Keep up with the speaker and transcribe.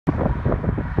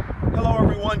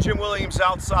everyone, Jim Williams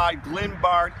outside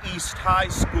Glenbard East High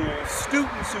School.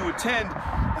 Students who attend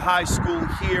the high school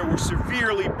here were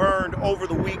severely burned over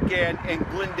the weekend in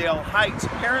Glendale Heights.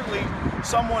 Apparently,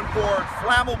 someone poured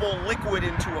flammable liquid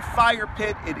into a fire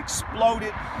pit. It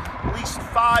exploded. At least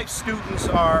 5 students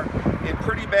are in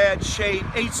pretty bad shape.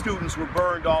 8 students were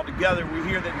burned altogether. We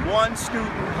hear that 1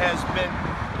 student has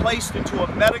been placed into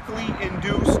a medically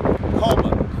induced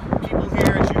coma. People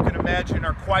here, as you can imagine,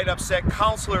 are quite upset.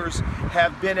 Counselors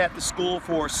have been at the school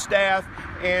for staff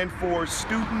and for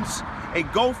students. A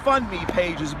GoFundMe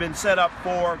page has been set up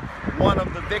for one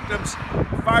of the victims.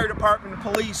 Fire department and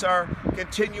police are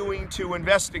continuing to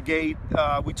investigate.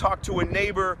 We talked to a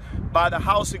neighbor by the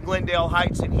house in Glendale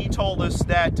Heights, and he told us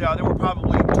that there were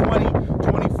probably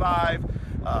 25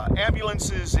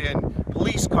 ambulances and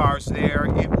police cars there.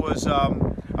 It was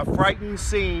a frightening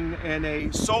scene and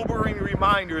a sobering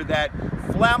reminder that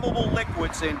flammable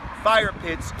liquids and fire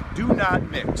pits do not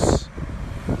mix.